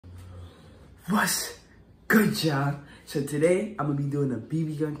What's good, y'all? So today I'm gonna be doing a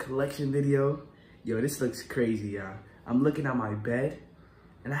BB gun collection video. Yo, this looks crazy, y'all. I'm looking at my bed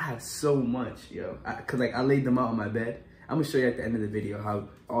and I have so much, yo. Cause I laid them out on my bed. I'm gonna show you at the end of the video how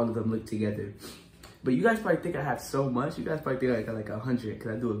all of them look together. But you guys probably think I have so much. You guys probably think I got like 100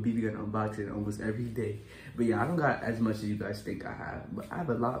 because I do a BB gun unboxing almost every day. But yeah, I don't got as much as you guys think I have. But I have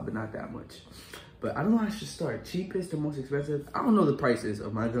a lot, but not that much. But I don't know how I should start. Cheapest to most expensive. I don't know the prices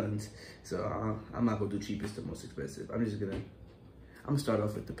of my guns. So I'm not gonna do cheapest to most expensive. I'm gonna start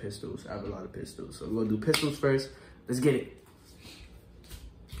off with the pistols. I have a lot of pistols. So we're gonna do pistols first. Let's get it.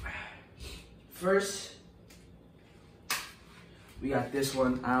 First, we got this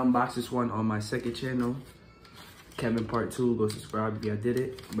one. I unboxed this one on my second channel. Kevin Part 2. Go subscribe if y'all did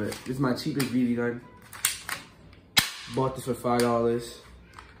it. But this is my cheapest BB gun. Bought this for $5.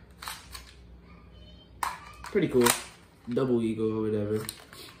 Pretty cool. Double Eagle or whatever.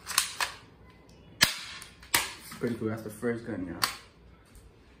 Pretty cool. That's the first gun, y'all.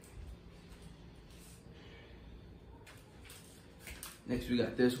 Next, we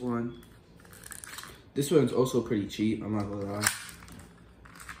got this one. This one's also pretty cheap. I'm not gonna lie.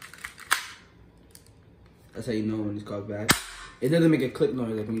 That's how you know when it's cocked back. It doesn't make a click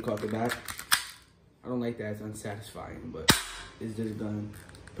noise like when you cock it back. I don't like that. It's unsatisfying, but it's this gun.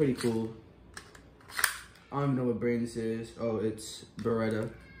 Pretty cool. I don't even know what brand this is. Oh, it's Beretta,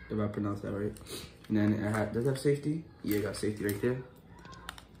 if I pronounced that right. And then it does it have safety? Yeah, it got safety right there.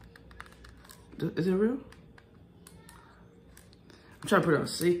 Is it real? I'm trying to put it on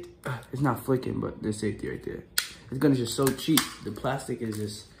safety. It's not flicking, but there's safety right there. This gun is just so cheap. The plastic is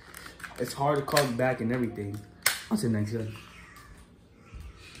just, it's hard to call back and everything. What's the next gun?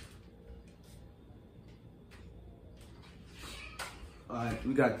 Alright,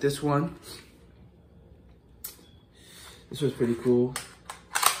 we got this one. This was pretty cool.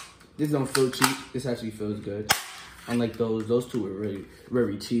 This don't feel cheap. This actually feels good. Unlike those two were really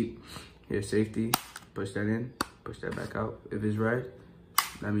very cheap. Here's safety. Push that in. Push that back out. If it's red,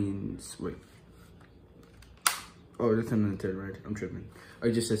 that means wait. Oh, this time to turn red. I'm tripping. Or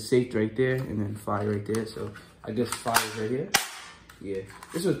it just says safety right there and then fire right there. So I guess fire is right here. Yeah,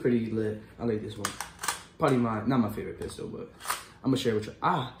 this was pretty lit. I like this one. Probably not my favorite pistol, but I'm gonna share it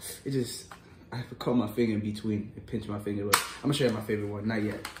with you. I caught my finger in between. It pinched my finger, but I'm gonna show you my favorite one. Not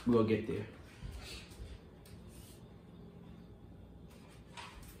yet. We're gonna get there.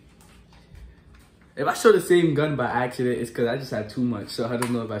 If I show the same gun by accident, it's because I just had too much. So I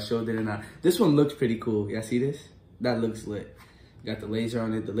don't know if I showed it or not. This one looks pretty cool. Y'all see this? That looks lit. Got the laser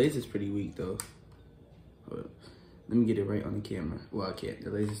on it. The laser's pretty weak though. Hold up. Let me get it right on the camera. Well, I can't. The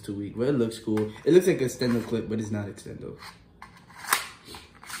laser's too weak. But it looks cool. It looks like a extendo clip, but it's not extendo.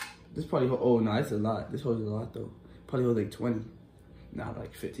 This probably hold, oh no, it's a lot. This holds a lot though. Probably hold like 20. Not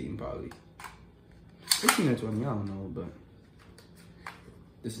like 15 probably. 15 or 20, I don't know, but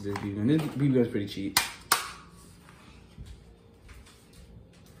this is this BB gun. This BB gun's pretty cheap.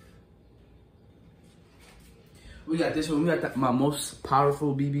 We got this one. We got my most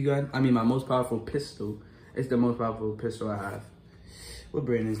powerful BB gun. I mean, my most powerful pistol. It's the most powerful pistol I have. What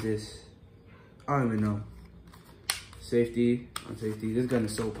brand is this? I don't even know. Safety, on safety. This gun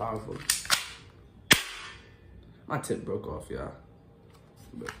is so powerful. My tip broke off, y'all.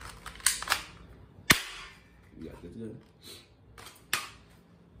 But we got this gun.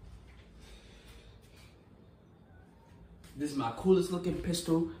 This is my coolest looking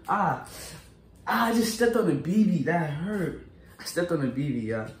pistol. I just stepped on a BB. That hurt. I stepped on a BB,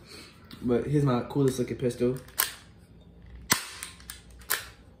 y'all. But here's my coolest looking pistol.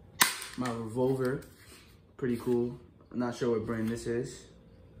 My revolver. Pretty cool. I'm not sure what brand this is.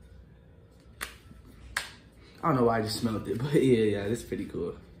 I don't know why I just smelled it, but yeah, this is pretty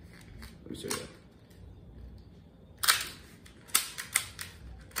cool. Let me show you.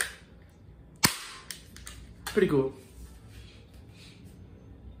 Pretty cool.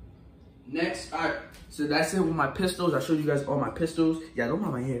 Next, alright, so that's it with my pistols. I showed you guys all my pistols. Yeah, don't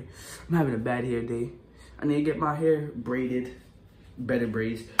mind my hair. I'm having a bad hair day. I need to get my hair braided. Better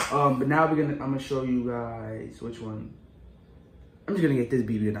braids. But now I'm gonna show you guys which one. I'm just gonna get this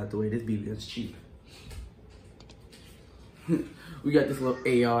BB gun out the way. This BB gun's cheap. We got this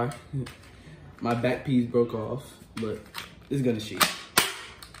little AR. My back piece broke off, but this gun is cheap.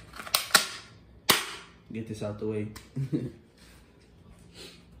 Get this out the way.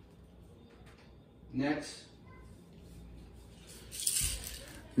 Next.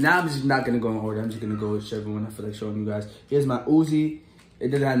 Now I'm just not gonna go in order. I'm just gonna go with whichever one I feel like showing you guys. Here's my Uzi. It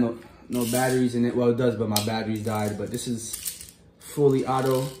doesn't have no batteries in it. Well, it does, but my batteries died. But this is fully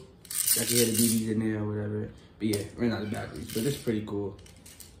auto. I can hear the BBs in there or whatever. But yeah, ran out of batteries. But this is pretty cool.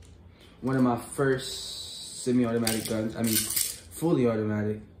 one of my first semi-automatic guns. I mean, fully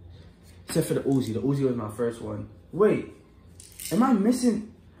automatic. Except for the Uzi. The Uzi was my first one. Wait, am I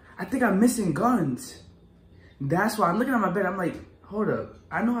missing? I think I'm missing guns. That's why I'm looking at my bed. I'm like, hold up.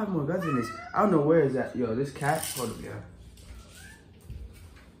 I know I have more guns in this. I don't know where is that. Yo, this cat. Hold up, yeah.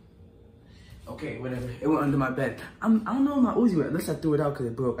 Okay, whatever. It went under my bed. I don't know where my Uzi went. Unless I threw it out because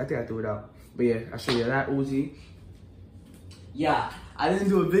it broke. I think I threw it out. But yeah, I'll show you that Uzi. Yeah, I didn't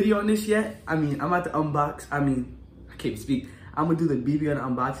do a video on this yet. I mean, I'm about to unbox. I can't speak. I'm gonna do the BB gun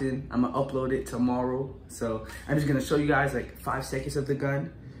unboxing. I'm gonna upload it tomorrow. So I'm just gonna show you guys like 5 seconds of the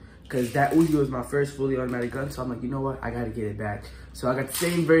gun. Cause that Uzi was my first fully automatic gun. So I'm like, you know what? I gotta get it back. So I got the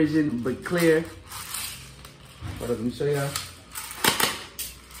same version, but clear. Hold up, let me show you guys.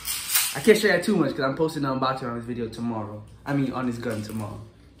 I can't show you too much because I'm posting an unboxing on this video tomorrow. I mean, on this gun tomorrow.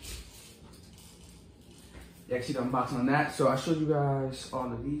 You can see the unboxing on that. So I showed you guys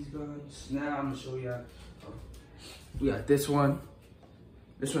all of these guns. Now I'm gonna show you guys. We got this one.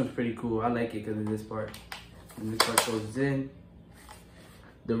 This one's pretty cool. I like it because of this part. And this part goes in.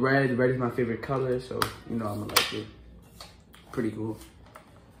 The red is my favorite color, so you know I'm gonna like it. Pretty cool.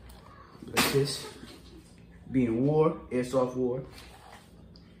 Like this. Being war, airsoft war.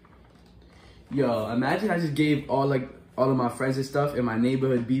 Yo, imagine I just gave all of my friends and stuff in my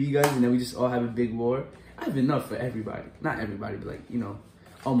neighborhood BB guns, and then we just all have a big war. I have enough for everybody. Not everybody, but like, you know,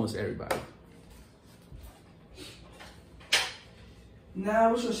 almost everybody.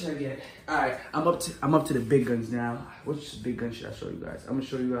 Now, which one should I get? All right, I'm up to the big guns now. Which big gun should I show you guys? I'm gonna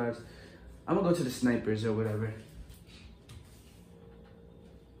show you guys. I'm gonna go to the snipers or whatever.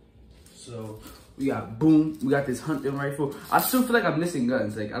 So we got boom. We got this hunting rifle. I still feel like I'm missing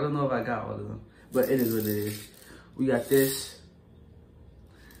guns. Like I don't know if I got all of them, but it is what it is. We got this.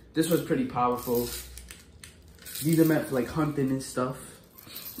 This was pretty powerful. These are meant for like hunting and stuff,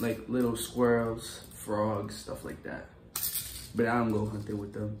 like little squirrels, frogs, stuff like that. But I don't go hunting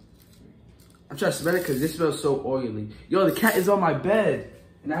with them. I'm trying to smell it because this smells so oily. Yo, the cat is on my bed.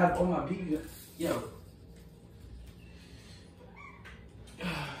 And I have all my BB guns. Yo.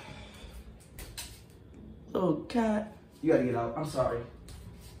 Little cat. You gotta get out. I'm sorry.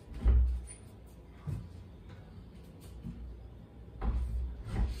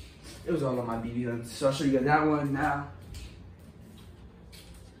 It was all on my BB guns. So I'll show you guys that one now.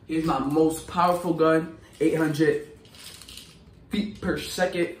 Here's my most powerful gun. 800 feet per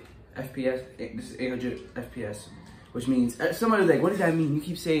second FPS. This is 800 FPS, which means somebody's like, what does that mean? You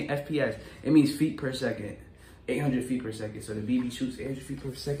keep saying FPS. It means feet per second. 800 feet per second. So the BB shoots 800 feet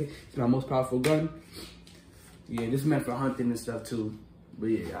per second. It's my most powerful gun. Yeah, this is meant for hunting and stuff too. But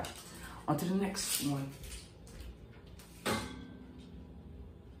yeah, on to the next one.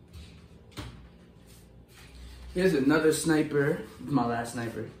 Here's another sniper. My last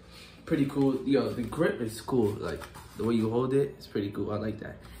sniper. Pretty cool. Yo, the grip is cool. Like the way you hold it, it's pretty cool. I like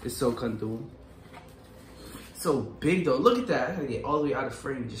that. It's so comfortable. So big though. Look at that. I gotta get all the way out of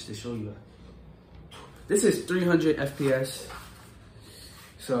frame just to show you. This is 300 FPS.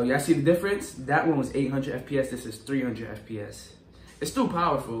 So y'all see the difference? That one was 800 FPS. This is 300 FPS. It's still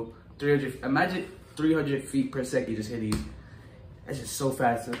powerful. 300. Imagine 300 feet per second just hitting you. That's just so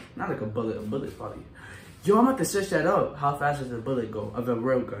fast. Not like a bullet. A bullet probably. Yo, I'm about to search that up. How fast does a bullet go of a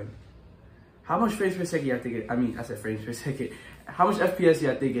real gun? How much frames per second y'all think it? I mean, I said frames per second. How much FPS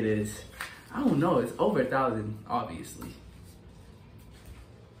y'all think it is? I don't know. It's over 1,000, obviously.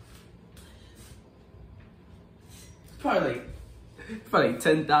 It's probably like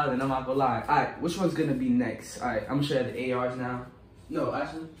 10,000. I'm not gonna lie. All right, which one's gonna be next? All right, I'm gonna show you the ARs now. No,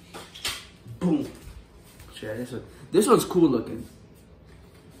 actually, boom. Show you this one. This one's cool looking.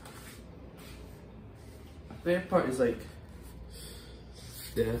 Favorite part is like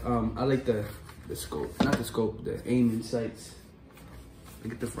I like the scope, not the scope, the aiming sights.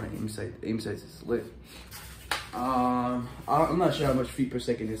 Look at the front aim sight. The aim sights is lit. I'm not sure how much feet per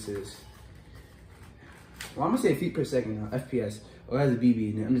second this is. Well, I'm gonna say feet per second now, FPS. Oh, it has a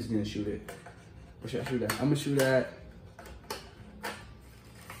BB in it. I'm just gonna shoot it. Or should I shoot that? I'm gonna shoot that.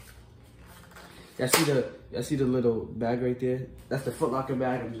 Y'all see the little bag right there? That's the Foot Locker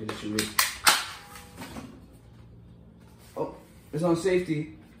bag. I'm just gonna shoot it. Oh, it's on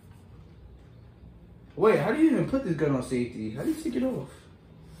safety. Wait, how do you even put this gun on safety? How do you take it off?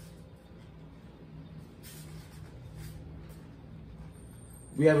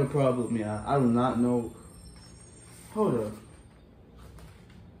 We have a problem, yeah. I do not know. Hold up.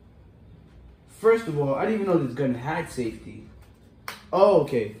 First of all, I didn't even know this gun had safety. Oh,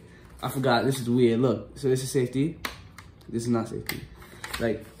 okay. I forgot. This is weird. Look. So this is safety. This is not safety.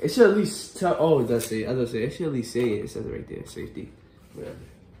 Like, it should at least tell. Oh, it does say. I was gonna say, it should at least say it. It says it right there. Safety. Whatever.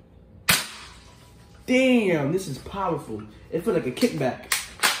 Damn, this is powerful. It feels like a kickback.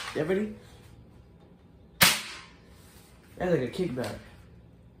 You ready? That's like a kickback.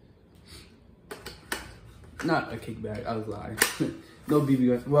 Not a kickback, I was lying. No BB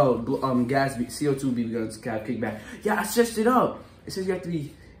guns. Well, gas, CO2 BB guns have kickback. Yeah, I searched it up. It says you have to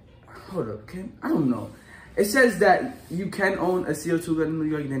be, hold up, I don't know. It says that you can own a CO2 gun in New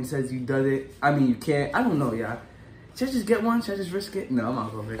York, and then it says you does it. I mean, you can't. I don't know, yeah. Should I just get one? Should I just risk it? No, I'm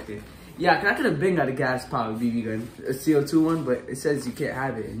not gonna risk it. Yeah, cause I could have been got a gas-powered BB gun, a CO2 one, but it says you can't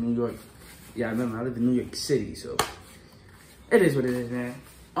have it in New York. Yeah, I remember, I live in New York City, so it is what it is, man.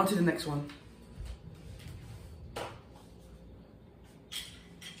 On to the next one.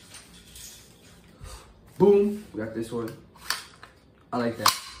 Boom, we got this one. I like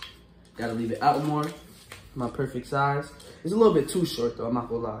that. Gotta leave it out more. My perfect size. It's a little bit too short though, I'm not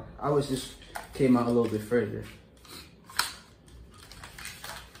gonna lie. I wish this came out a little bit further.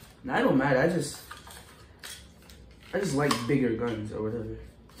 Now, it don't matter, I just like bigger guns or whatever.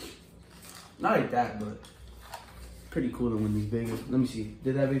 Not like that, but pretty cool when it's bigger. Let me see,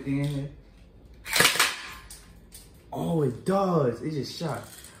 did everything in here? Oh, it does, it just shot.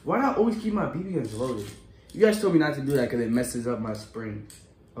 Why not always keep my BB guns loaded? You guys told me not to do that because it messes up my spring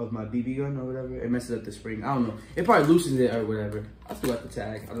of my BB gun or whatever. It messes up the spring. I don't know. It probably loosens it or whatever. I still got the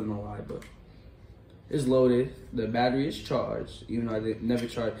tag. I don't know why, but it's loaded. The battery is charged, even though I never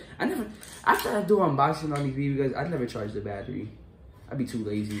charge. After I do unboxing on these BB guns, I never charge the battery. I'd be too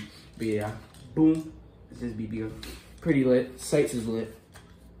lazy. But yeah, boom. This is BB gun. Pretty lit. Sights is lit.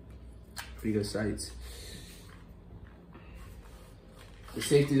 Pretty good sights. The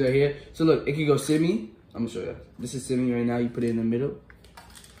safeties are here. So look, it can go semi. I'm gonna show you. This is semi right now. You put it in the middle.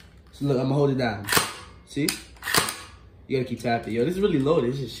 So look, I'm gonna hold it down. See? You gotta keep tapping. Yo, this is really loaded.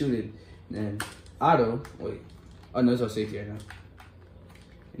 It's just shooting. And then auto. Wait. Oh no, it's all safety right now.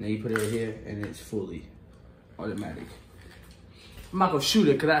 And then you put it right here, and it's fully automatic. I'm not gonna shoot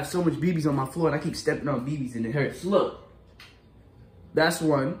it because I have so much BBs on my floor, and I keep stepping on BBs, and it hurts. Look. That's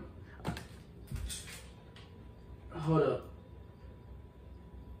one. Hold up.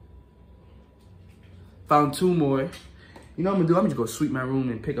 Found two more. You know what I'm gonna do? I'm just gonna sweep my room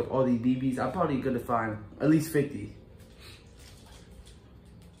and pick up all these BBs. I'm probably gonna find at least 50.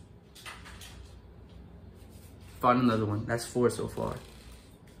 Found another one. That's 4 so far.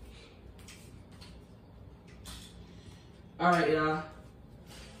 Alright, y'all.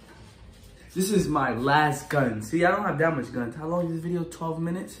 This is my last gun. See, I don't have that much guns. How long is this video? 12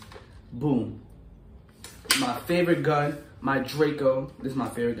 minutes? Boom. My favorite gun, my Draco. This is my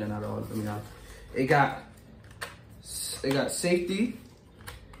favorite gun out of all of them, y'all. It got safety,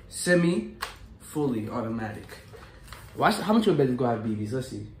 semi, fully automatic. Watch how much of a bet is gonna have BBs. Let's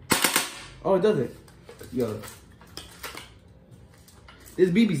see. Oh, it doesn't. Yo,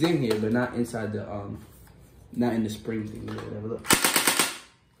 there's BBs in here, but not inside the not in the spring thing or whatever. Look.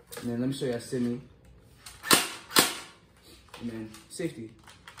 And then let me show you a semi. And then safety.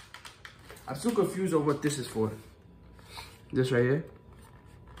 I'm still confused on what this is for. This right here.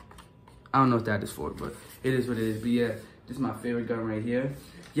 I don't know what that is for, but it is what it is. But yeah, this is my favorite gun right here.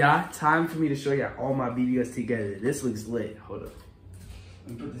 Yeah, time for me to show you all my BB guns together. This looks lit. Hold up.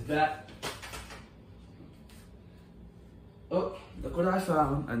 Let me put this back. Oh, look what I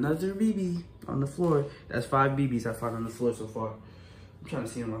found. Another BB on the floor. That's 5 BBs I found on the floor so far. I'm trying to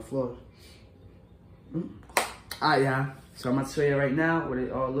see on my floor. Yeah. So I'm going to show you right now what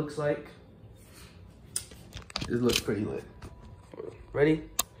it all looks like. This looks pretty lit. Ready?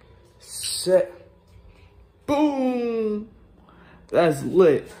 Set. Boom. That's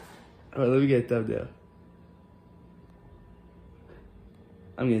lit. All right, let me get a thumbnail.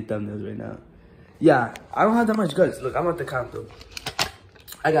 I'm getting thumbnails right now. Yeah, I don't have that much guns. Look, I'm at the count though.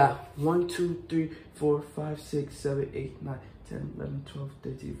 I got 1, 2, 3, 4, 5, 6, 7, 8, 9, 10, 11, 12,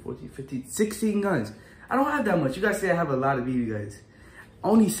 13, 14, 15, 16 guns. I don't have that much. You guys say I have a lot of BB guns.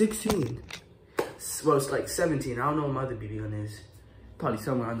 Only 16. Well, it's like 17. I don't know what my other BB gun is. Probably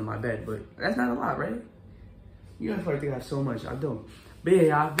somewhere under my bed, but that's not a lot, right? You guys probably think I have so much. I don't. But yeah,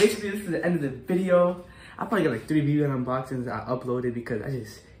 y'all, basically this is the end of the video. I probably got like 3 BB gun unboxings I uploaded because I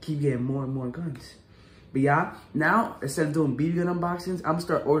just keep getting more and more guns. But yeah, now instead of doing BB gun unboxings, I'm gonna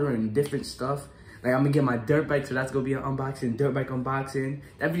start ordering different stuff. Like I'm gonna get my dirt bike, so that's gonna be an unboxing, dirt bike unboxing.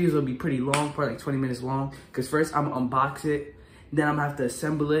 That video's gonna be pretty long, probably like 20 minutes long. Cause first I'm gonna unbox it, then I'm gonna have to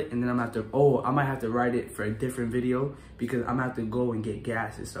assemble it, and then I'm gonna have to, I might have to write it for a different video because I'm gonna have to go and get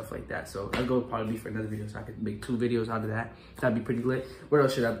gas and stuff like that. So that'll go probably be for another video, so I could make 2 videos out of that. That'd be pretty lit. What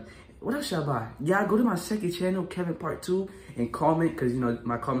else should I, what else should I buy? Yeah, go to my second channel, Kevin Part 2, and comment, because, you know,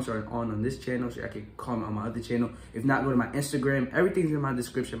 my comments are on this channel, so I can comment on my other channel. If not, go to my Instagram. Everything's in my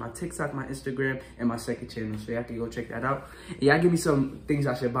description. My TikTok, my Instagram, and my second channel, so y'all can go check that out. And y'all give me some things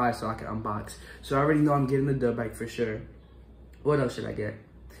I should buy so I can unbox. So I already know I'm getting the dub bike for sure. What else should I get?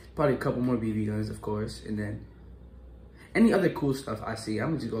 Probably a couple more BB guns, of course, and then any other cool stuff I see. I'm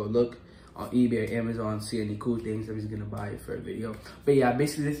gonna just go look on eBay or Amazon, see any cool things. I'm just gonna buy it for a video. But yeah,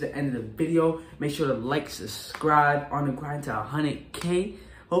 basically this is the end of the video. Make sure to like, subscribe, on the grind to 100K.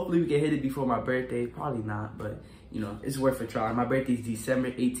 Hopefully we can hit it before my birthday. Probably not, but you know, it's worth a try. My birthday is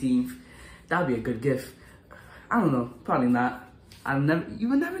December 18th. That'd be a good gift. I don't know, probably not. You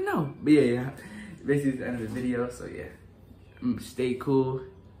would never know. But yeah. Basically it's the end of the video, so yeah. Stay cool.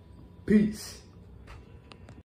 Peace.